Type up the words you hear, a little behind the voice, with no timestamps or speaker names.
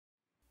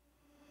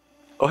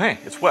Oh hey,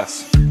 it's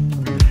Wes.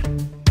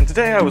 And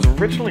today I was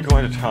originally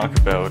going to talk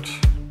about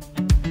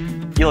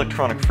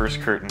electronic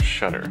first curtain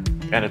shutter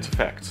and its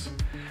effects.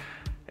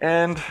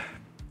 And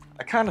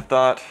I kind of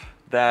thought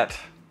that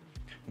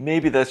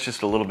maybe that's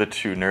just a little bit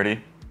too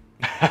nerdy.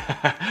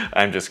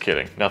 I'm just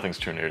kidding, nothing's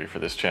too nerdy for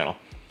this channel.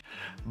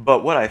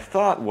 But what I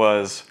thought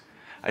was,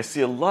 I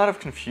see a lot of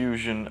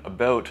confusion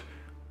about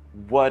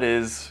what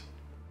is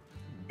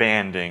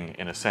banding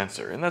in a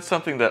sensor, and that's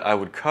something that I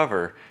would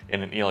cover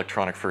in an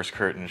electronic first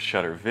curtain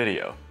shutter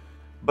video.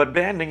 But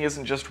banding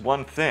isn't just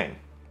one thing.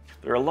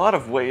 There are a lot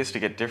of ways to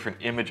get different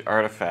image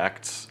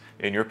artifacts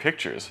in your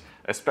pictures,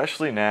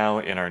 especially now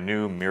in our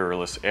new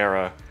mirrorless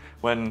era,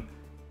 when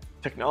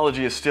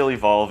technology is still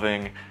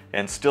evolving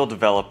and still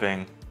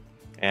developing,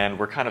 and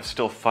we're kind of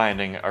still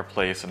finding our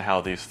place in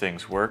how these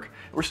things work.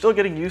 We're still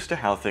getting used to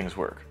how things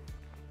work.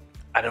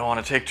 I don't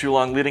want to take too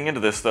long leading into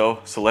this though,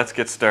 so let's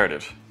get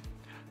started.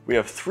 We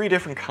have three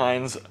different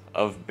kinds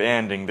of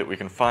banding that we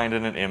can find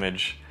in an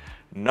image.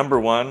 Number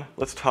one,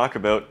 let's talk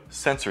about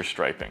sensor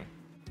striping,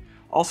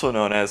 also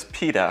known as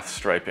PDAF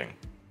striping.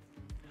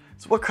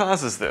 So what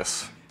causes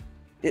this?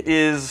 It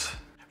is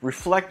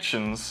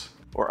reflections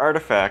or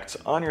artifacts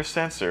on your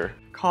sensor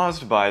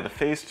caused by the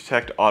phase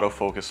detect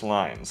autofocus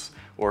lines,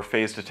 or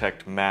phase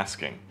detect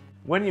masking.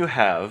 When you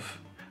have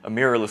a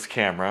mirrorless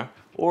camera,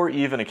 or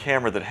even a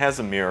camera that has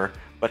a mirror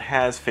but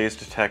has phase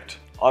detect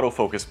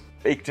autofocus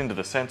baked into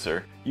the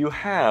sensor, you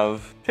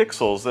have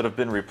pixels that have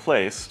been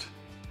replaced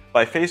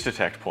by phase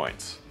detect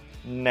points.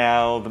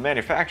 Now, the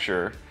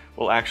manufacturer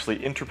will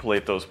actually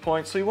interpolate those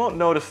points, so you won't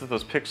notice that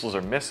those pixels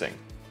are missing.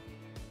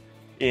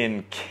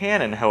 In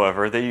Canon,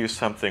 however, they use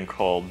something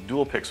called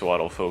dual pixel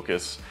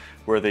autofocus,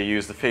 where they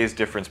use the phase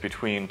difference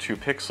between two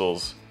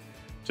pixels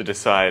to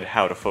decide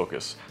how to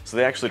focus. So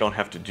they actually don't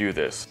have to do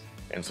this,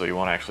 and so you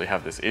won't actually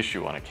have this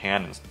issue on a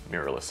Canon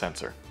mirrorless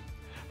sensor.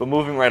 But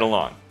moving right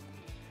along,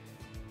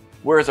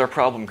 where is our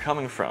problem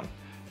coming from?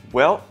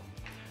 Well,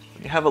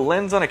 when you have a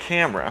lens on a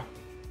camera,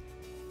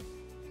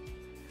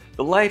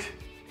 the light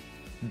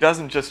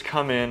doesn't just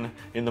come in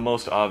the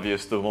most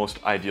obvious, the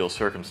most ideal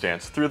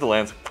circumstance through the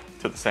lens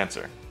to the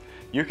sensor.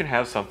 You can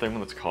have something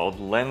that's called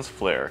lens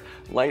flare,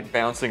 light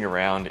bouncing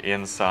around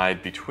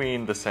inside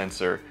between the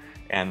sensor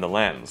and the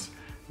lens.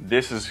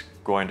 This is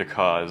going to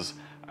cause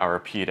our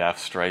PDAF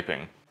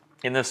striping.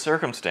 In this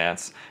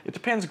circumstance, it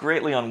depends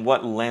greatly on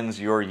what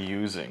lens you're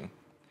using.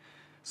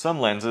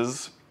 Some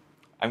lenses,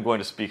 I'm going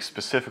to speak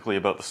specifically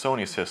about the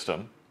Sony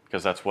system,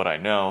 because that's what I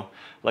know,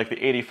 like the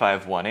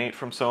 85-1.8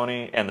 from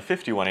Sony and the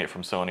 50-1.8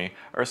 from Sony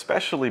are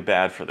especially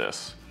bad for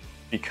this,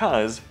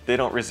 because they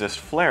don't resist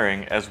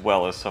flaring as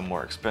well as some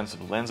more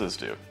expensive lenses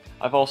do.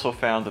 I've also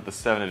found that the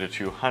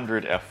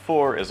 70-200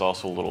 f4 is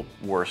also a little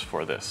worse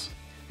for this.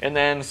 And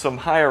then some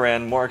higher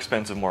end, more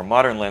expensive, more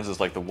modern lenses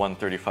like the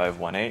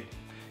 135-1.8,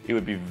 it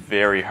would be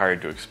very hard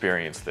to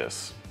experience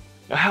this.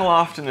 Now, how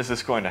often is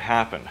this going to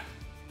happen?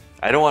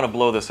 I don't want to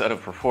blow this out of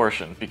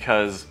proportion,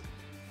 because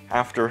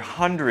after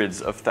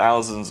hundreds of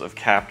thousands of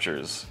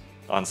captures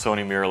on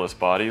Sony mirrorless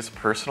bodies,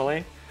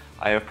 personally,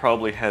 I have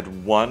probably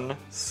had one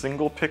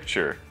single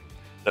picture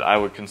that I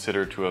would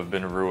consider to have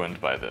been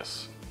ruined by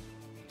this.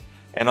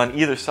 And on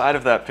either side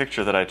of that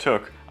picture that I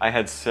took, I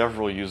had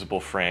several usable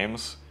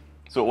frames,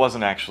 so it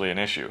wasn't actually an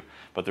issue.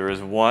 But there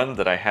is one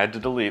that I had to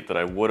delete that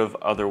I would have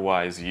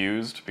otherwise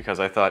used because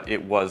I thought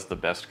it was the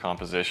best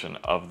composition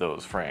of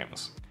those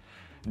frames.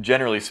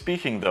 Generally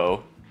speaking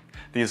though,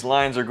 these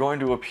lines are going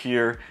to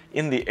appear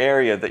in the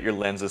area that your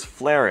lens is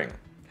flaring.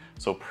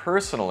 So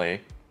personally,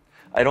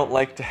 I don't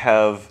like to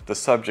have the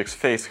subject's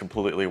face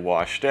completely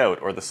washed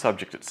out or the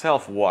subject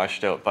itself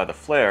washed out by the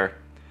flare.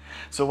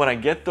 So when I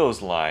get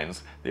those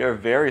lines, they are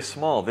very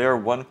small. They are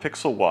 1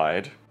 pixel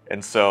wide,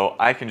 and so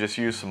I can just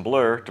use some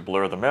blur to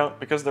blur them out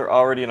because they're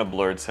already in a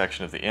blurred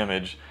section of the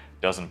image.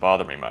 Doesn't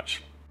bother me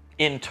much.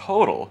 In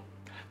total,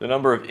 the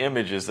number of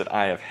images that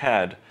I have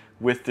had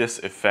with this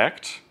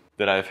effect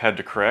that I've had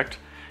to correct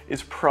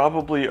is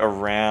probably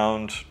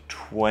around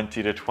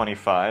 20 to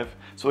 25.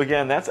 So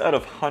again, that's out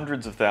of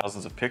hundreds of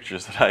thousands of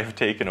pictures that I've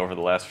taken over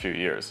the last few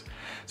years.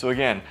 So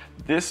again,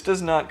 this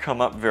does not come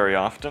up very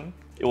often.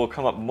 It will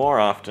come up more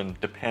often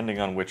depending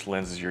on which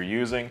lenses you're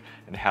using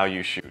and how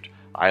you shoot.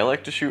 I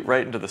like to shoot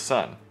right into the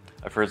sun.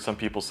 I've heard some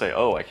people say,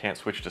 oh, I can't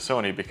switch to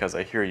Sony because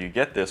I hear you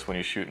get this when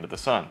you shoot into the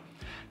sun.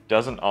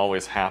 Doesn't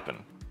always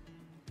happen.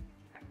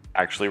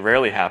 Actually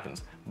rarely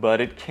happens,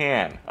 but it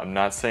can. I'm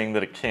not saying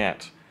that it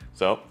can't.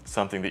 So,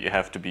 something that you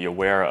have to be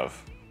aware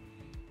of.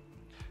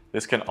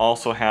 This can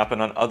also happen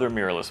on other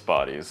mirrorless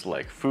bodies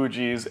like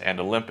Fuji's and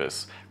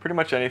Olympus. Pretty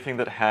much anything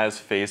that has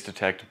phase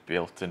detect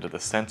built into the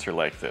sensor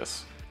like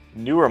this.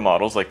 Newer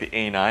models like the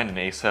A9 and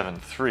A7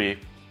 III,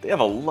 they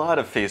have a lot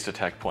of phase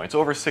detect points,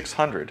 over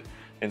 600.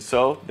 And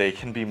so they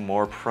can be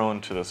more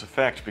prone to this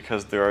effect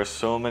because there are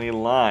so many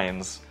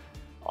lines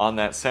on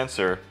that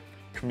sensor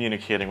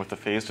communicating with the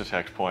phase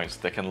detect points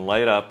that can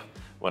light up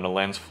when a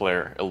lens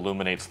flare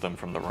illuminates them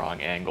from the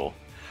wrong angle.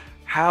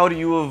 How do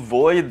you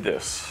avoid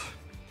this?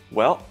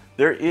 Well,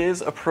 there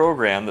is a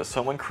program that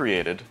someone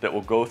created that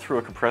will go through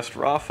a compressed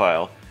RAW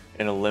file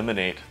and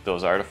eliminate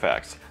those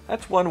artifacts.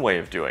 That's one way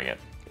of doing it.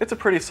 It's a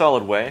pretty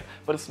solid way,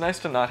 but it's nice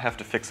to not have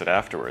to fix it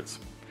afterwards.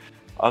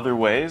 Other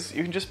ways,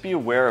 you can just be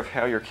aware of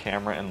how your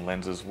camera and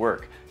lenses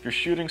work. If you're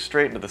shooting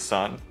straight into the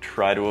sun,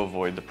 try to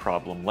avoid the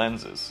problem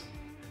lenses.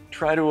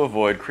 Try to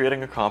avoid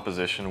creating a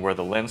composition where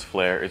the lens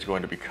flare is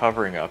going to be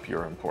covering up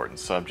your important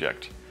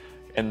subject.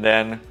 And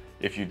then,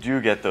 if you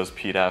do get those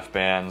PDAF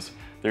bands,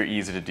 they're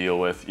easy to deal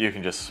with. You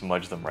can just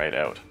smudge them right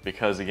out.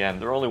 Because again,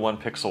 they're only 1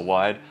 pixel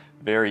wide,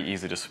 very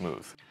easy to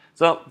smooth.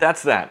 So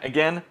that's that.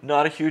 Again,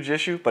 not a huge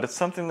issue, but it's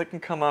something that can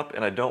come up,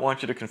 and I don't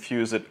want you to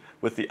confuse it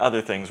with the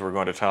other things we're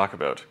going to talk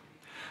about.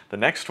 The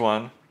next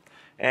one,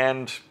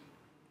 and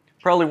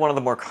probably one of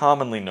the more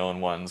commonly known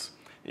ones,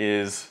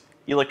 is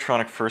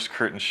electronic first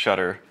curtain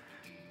shutter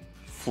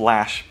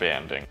flash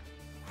banding.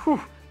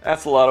 Whew,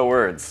 that's a lot of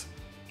words.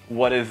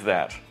 What is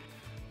that?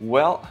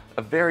 Well,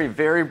 a very,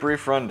 very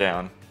brief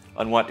rundown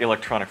on what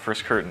electronic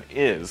first curtain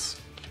is.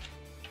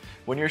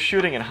 When you're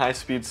shooting in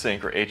high-speed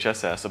sync or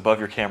HSS above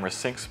your camera's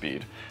sync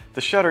speed,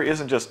 the shutter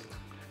isn't just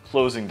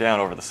closing down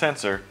over the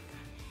sensor,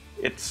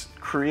 it's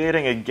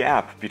creating a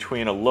gap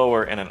between a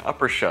lower and an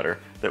upper shutter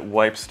that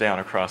wipes down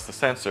across the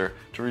sensor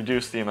to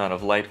reduce the amount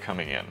of light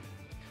coming in.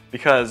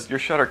 Because your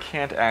shutter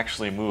can't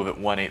actually move at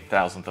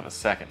 1/8,000th of a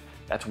second.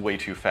 That's way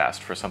too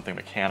fast for something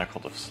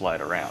mechanical to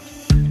slide around.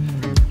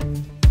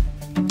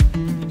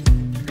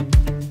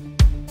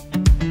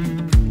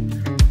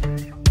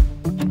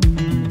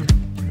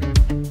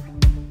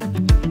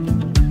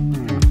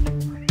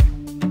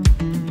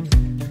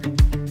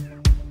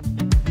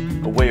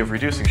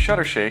 Reducing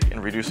shutter shake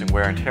and reducing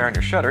wear and tear on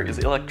your shutter is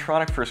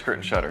electronic first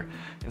curtain shutter.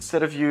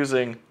 Instead of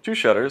using 2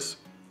 shutters,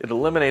 it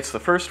eliminates the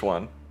first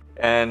one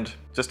and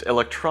just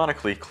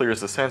electronically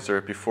clears the sensor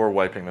before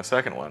wiping the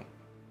second one.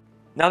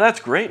 Now that's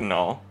great and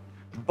all,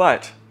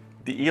 but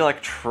the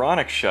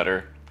electronic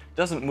shutter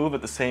doesn't move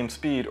at the same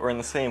speed or in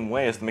the same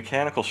way as the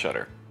mechanical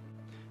shutter.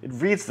 It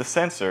reads the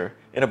sensor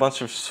in a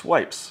bunch of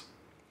swipes,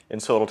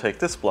 and so it'll take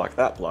this block,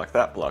 that block,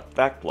 that block,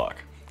 that block.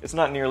 It's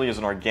not nearly as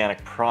an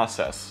organic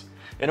process.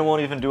 And it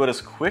won't even do it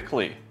as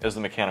quickly as the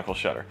mechanical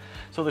shutter.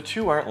 So the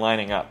two aren't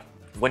lining up.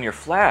 When your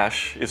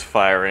flash is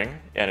firing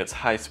and it's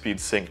high-speed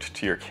synced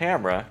to your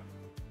camera,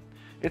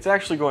 it's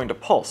actually going to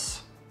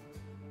pulse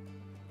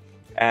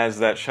as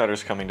that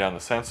shutter's coming down the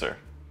sensor.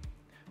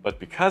 But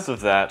because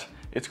of that,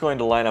 it's going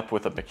to line up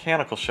with a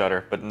mechanical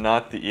shutter, but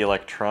not the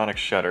electronic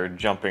shutter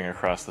jumping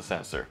across the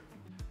sensor.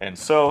 And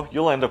so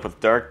you'll end up with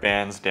dark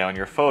bands down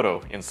your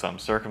photo in some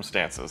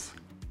circumstances.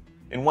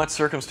 In what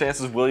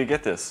circumstances will you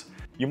get this?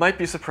 You might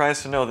be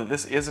surprised to know that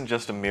this isn't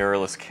just a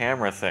mirrorless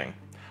camera thing.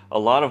 A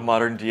lot of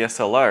modern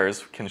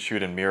DSLRs can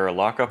shoot in mirror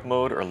lockup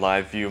mode or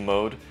live view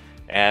mode,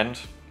 and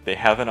they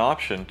have an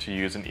option to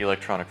use an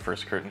electronic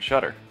first curtain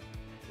shutter.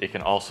 It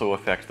can also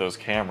affect those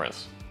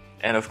cameras.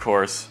 And of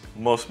course,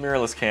 most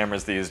mirrorless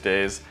cameras these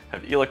days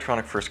have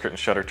electronic first curtain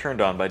shutter turned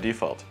on by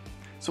default.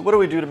 So what do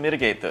we do to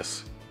mitigate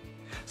this?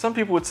 Some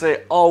people would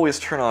say always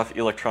turn off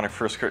electronic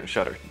first curtain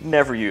shutter,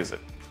 never use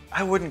it.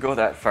 I wouldn't go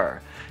that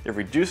far. It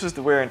reduces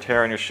the wear and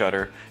tear on your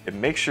shutter, it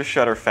makes your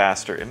shutter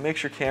faster, it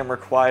makes your camera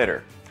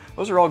quieter.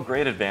 Those are all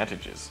great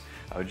advantages.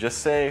 I would just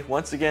say,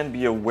 once again,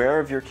 be aware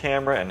of your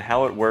camera and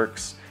how it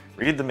works,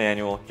 read the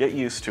manual, get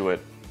used to it,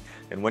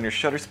 and when your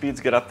shutter speeds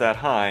get up that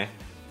high,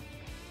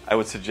 I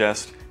would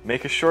suggest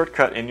make a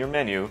shortcut in your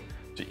menu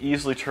to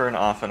easily turn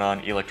off and on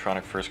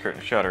electronic first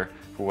curtain shutter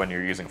for when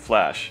you're using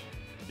flash.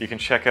 You can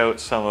check out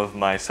some of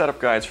my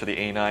setup guides for the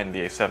A9 and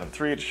the A7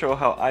 III to show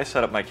how I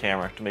set up my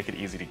camera to make it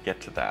easy to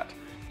get to that.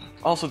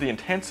 Also, the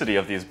intensity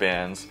of these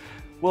bands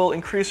will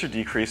increase or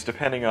decrease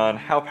depending on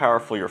how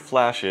powerful your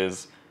flash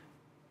is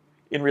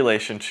in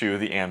relation to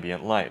the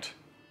ambient light.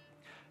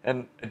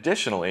 And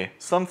additionally,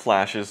 some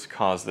flashes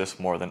cause this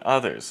more than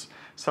others.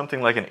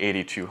 Something like an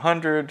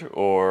 8200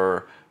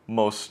 or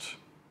most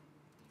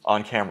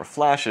on-camera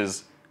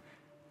flashes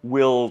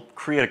will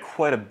create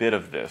quite a bit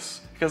of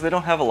this because they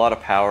don't have a lot of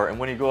power, and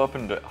when you go up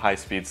into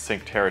high-speed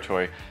sync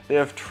territory, they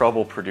have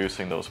trouble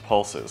producing those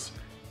pulses.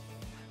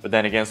 But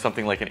then again,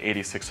 something like an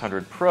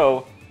 8600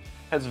 Pro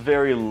has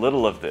very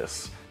little of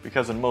this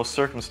because in most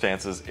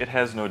circumstances it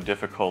has no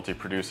difficulty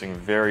producing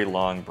very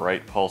long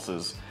bright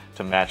pulses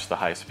to match the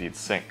high-speed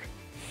sync.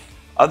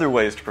 Other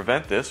ways to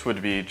prevent this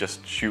would be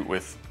just shoot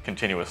with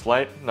continuous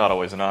light, not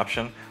always an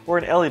option, or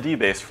an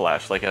LED-based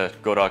flash like a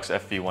Godox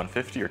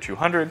FV150 or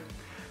 200,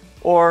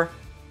 or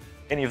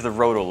any of the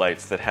roto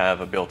lights that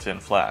have a built-in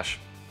flash.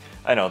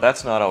 I know,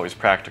 that's not always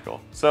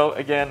practical. So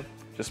again,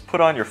 just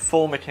put on your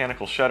full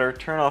mechanical shutter,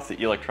 turn off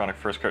the electronic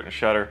first curtain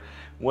shutter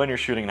when you're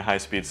shooting in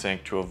high-speed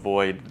sync to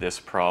avoid this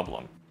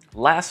problem.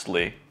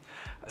 Lastly,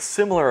 a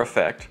similar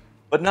effect,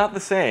 but not the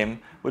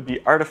same, would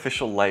be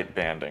artificial light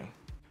banding.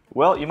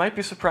 Well, you might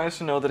be surprised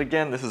to know that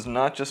again, this is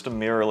not just a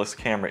mirrorless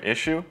camera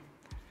issue,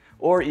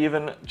 or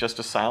even just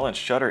a silent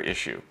shutter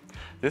issue.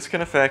 This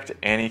can affect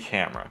any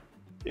camera.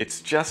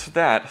 It's just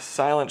that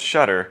silent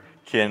shutter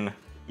can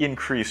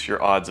increase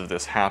your odds of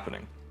this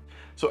happening.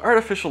 So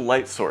artificial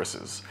light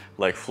sources,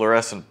 like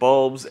fluorescent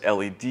bulbs,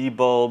 LED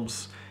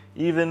bulbs,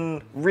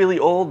 Even really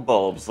old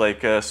bulbs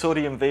like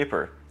sodium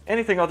vapor,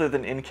 anything other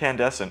than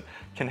incandescent,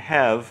 can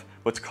have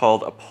what's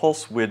called a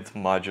pulse width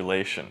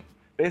modulation.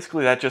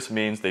 Basically, that just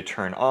means they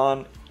turn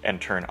on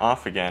and turn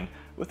off again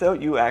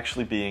without you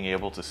actually being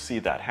able to see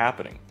that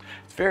happening.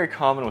 It's very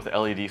common with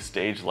LED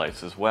stage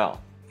lights as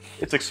well.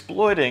 It's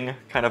exploiting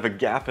kind of a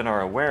gap in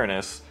our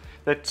awareness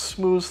that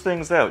smooths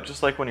things out,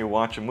 just like when you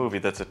watch a movie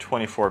that's at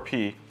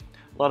 24p.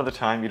 A lot of the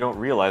time you don't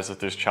realize that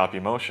there's choppy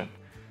motion.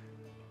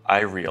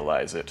 I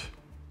realize it.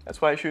 That's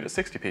why I shoot at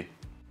 60p.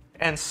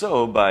 And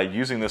so, by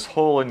using this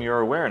hole in your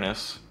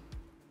awareness,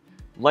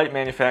 light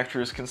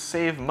manufacturers can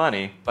save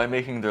money by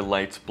making their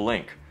lights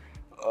blink.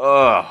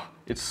 Ugh,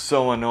 it's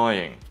so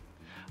annoying.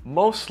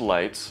 Most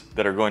lights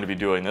that are going to be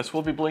doing this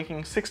will be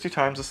blinking 60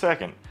 times a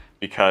second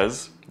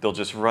because they'll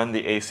just run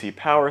the AC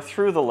power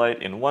through the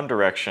light in one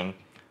direction,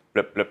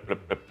 blip, blip,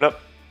 blip, blip, blip,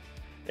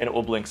 and it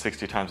will blink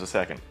 60 times a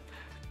second.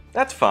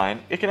 That's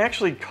fine. It can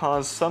actually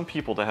cause some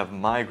people to have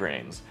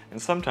migraines,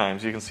 and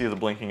sometimes you can see the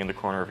blinking in the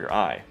corner of your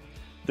eye.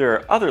 There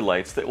are other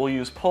lights that will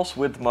use pulse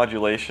width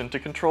modulation to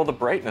control the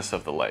brightness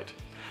of the light.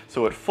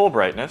 So at full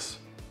brightness,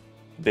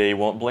 they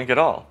won't blink at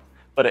all.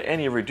 But at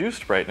any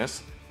reduced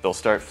brightness, they'll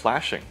start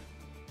flashing.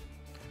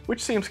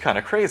 Which seems kind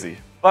of crazy,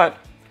 but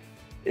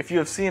if you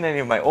have seen any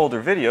of my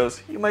older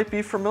videos, you might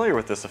be familiar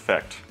with this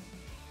effect.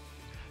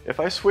 If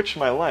I switch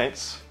my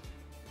lights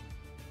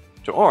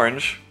to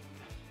orange,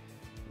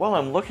 while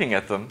I'm looking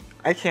at them,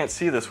 I can't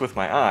see this with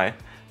my eye,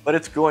 but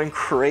it's going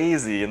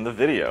crazy in the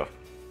video.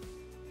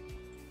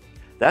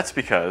 That's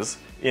because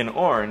in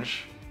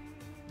orange,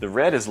 the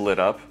red is lit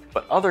up,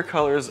 but other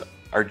colors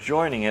are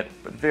joining it,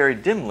 but very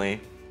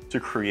dimly, to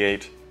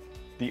create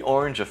the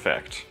orange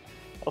effect.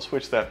 I'll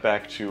switch that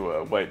back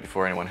to white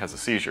before anyone has a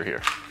seizure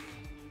here.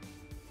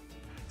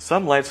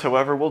 Some lights,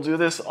 however, will do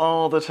this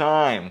all the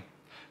time.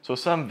 So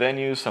some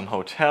venues, some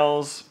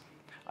hotels,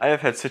 I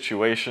have had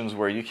situations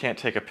where you can't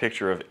take a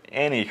picture of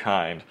any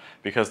kind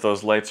because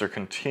those lights are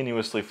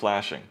continuously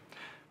flashing.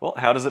 Well,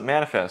 how does it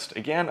manifest?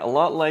 Again, a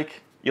lot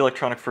like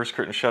electronic first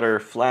curtain shutter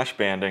flash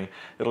banding,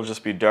 it'll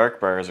just be dark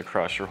bars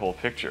across your whole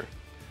picture.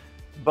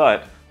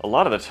 But a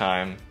lot of the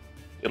time,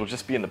 it'll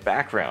just be in the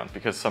background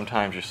because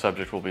sometimes your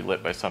subject will be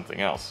lit by something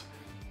else.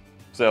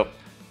 So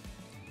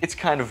it's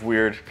kind of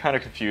weird, kind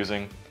of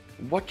confusing.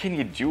 What can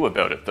you do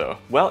about it though?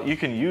 Well, you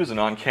can use an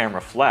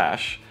on-camera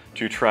flash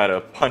to try to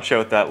punch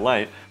out that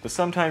light, but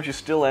sometimes you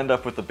still end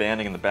up with the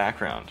banding in the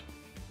background.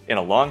 In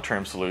a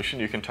long-term solution,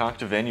 you can talk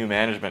to venue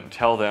management and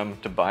tell them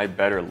to buy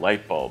better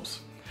light bulbs.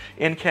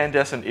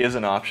 Incandescent is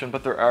an option,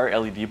 but there are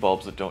LED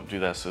bulbs that don't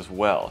do this as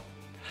well.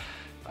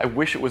 I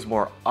wish it was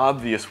more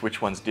obvious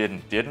which ones did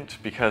and didn't,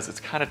 because it's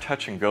kind of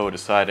touch and go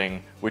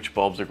deciding which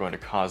bulbs are going to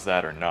cause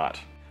that or not.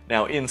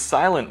 Now, in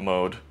silent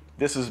mode,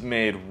 this is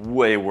made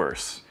way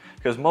worse,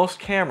 because most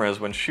cameras,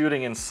 when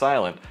shooting in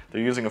silent,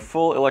 they're using a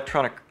full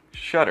electronic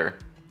shutter,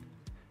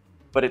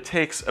 but it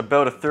takes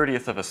about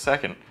 1/30th of a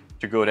second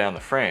to go down the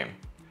frame,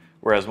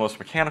 whereas most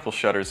mechanical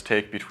shutters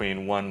take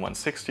between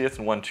 1/160th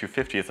and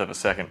 1/250th of a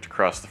second to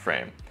cross the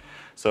frame.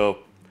 So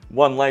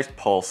one light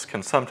pulse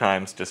can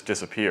sometimes just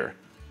disappear,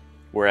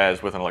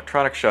 whereas with an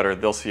electronic shutter,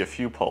 they'll see a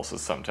few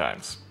pulses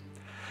sometimes.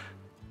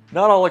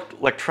 Not all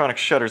electronic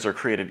shutters are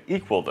created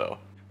equal though.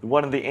 The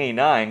one in the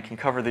A9 can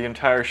cover the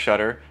entire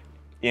shutter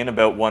in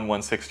about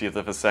 1/160th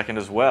of a second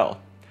as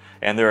well.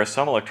 And there are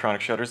some electronic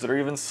shutters that are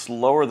even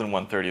slower than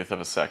 1/30th of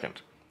a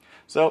second.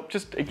 So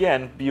just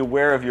again, be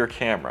aware of your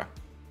camera.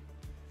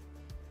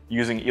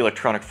 Using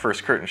electronic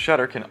first curtain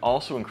shutter can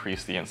also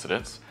increase the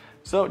incidence.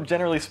 So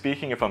generally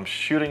speaking, if I'm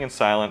shooting in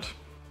silent,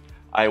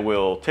 I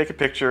will take a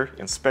picture,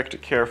 inspect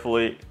it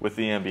carefully with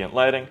the ambient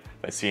lighting.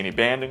 If I see any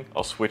banding,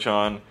 I'll switch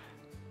on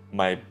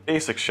my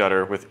basic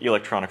shutter with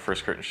electronic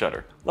first curtain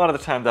shutter. A lot of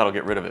the time that'll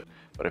get rid of it.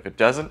 But if it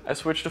doesn't, I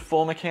switch to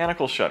full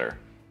mechanical shutter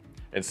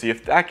and see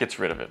if that gets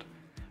rid of it.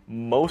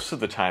 Most of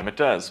the time it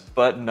does,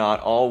 but not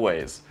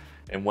always.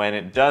 And when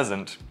it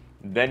doesn't,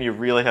 then you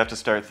really have to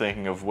start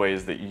thinking of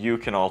ways that you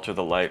can alter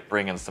the light,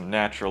 bring in some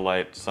natural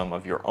light, some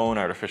of your own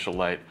artificial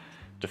light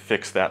to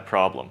fix that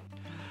problem.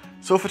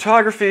 So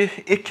photography,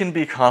 it can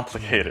be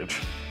complicated.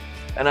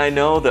 And I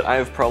know that I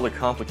have probably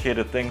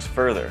complicated things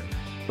further,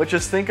 but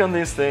just think on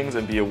these things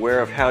and be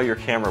aware of how your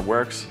camera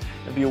works,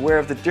 and be aware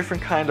of the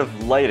different kind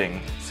of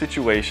lighting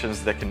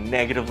situations that can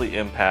negatively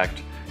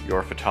impact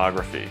your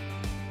photography.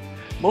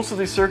 Most of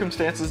these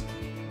circumstances,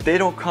 they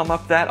don't come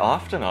up that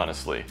often,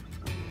 honestly.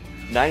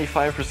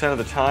 95% of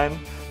the time,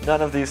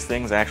 none of these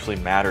things actually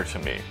matter to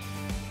me.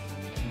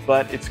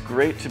 But it's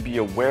great to be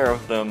aware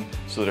of them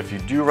so that if you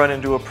do run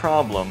into a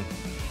problem,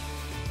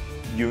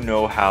 you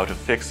know how to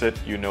fix it,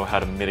 you know how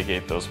to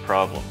mitigate those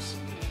problems.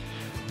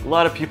 A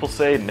lot of people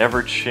say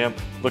never chimp,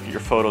 look at your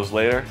photos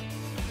later.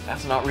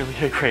 That's not really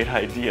a great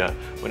idea.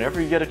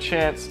 Whenever you get a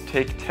chance,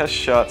 take test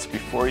shots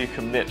before you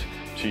commit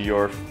to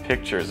your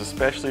pictures,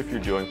 especially if you're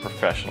doing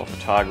professional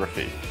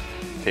photography.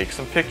 Take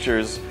some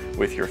pictures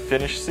with your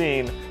finished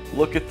scene,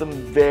 look at them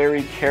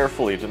very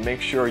carefully to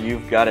make sure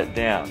you've got it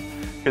down,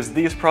 because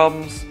these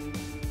problems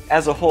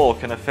as a whole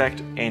can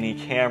affect any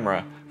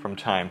camera from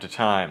time to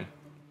time.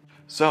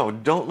 So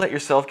don't let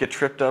yourself get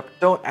tripped up.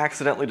 Don't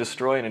accidentally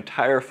destroy an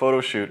entire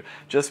photo shoot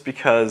just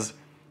because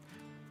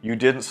you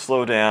didn't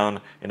slow down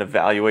and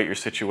evaluate your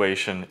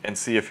situation and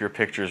see if your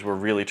pictures were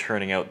really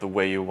turning out the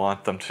way you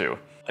want them to.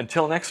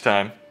 Until next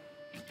time,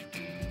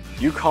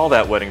 you call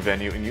that wedding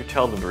venue and you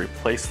tell them to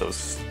replace those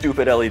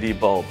stupid LED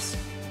bulbs.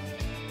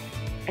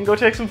 And go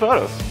take some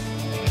photos.